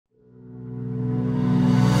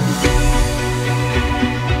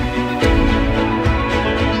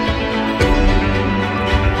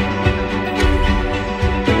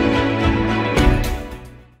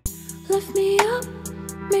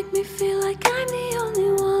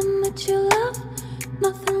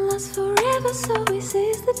Nothing lasts forever, so we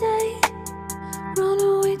seize the day. Run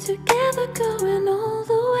away together, going all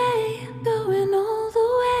the way, going all the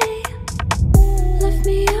way. Lift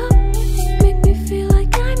me up, make me feel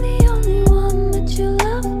like I'm the only one that you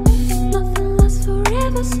love. Nothing lasts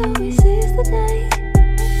forever, so we seize the day.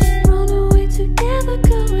 Run away together,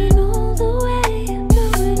 going all the way,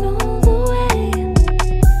 going all the way.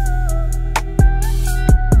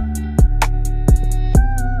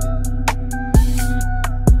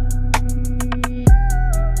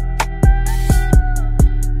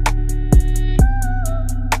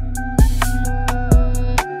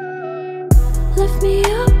 Lift me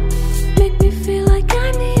up, make me feel like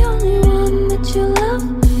I'm the only one that you love.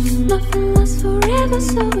 Nothing lasts forever,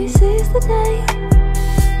 so we seize the day.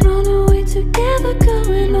 Run away together,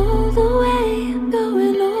 going all the way,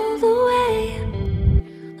 going all the way.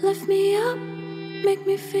 Lift me up, make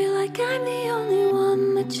me feel like I'm the only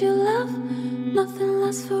one that you love. Nothing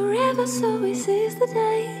lasts forever, so we seize the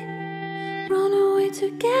day. Run away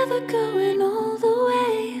together, going all the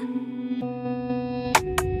way.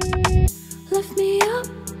 Lift me up,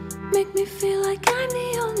 make me feel like I'm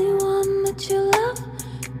the only one that you love.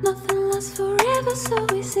 Nothing lasts forever, so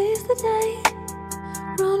we seize the day.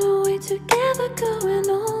 Run away together, going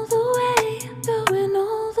all the way.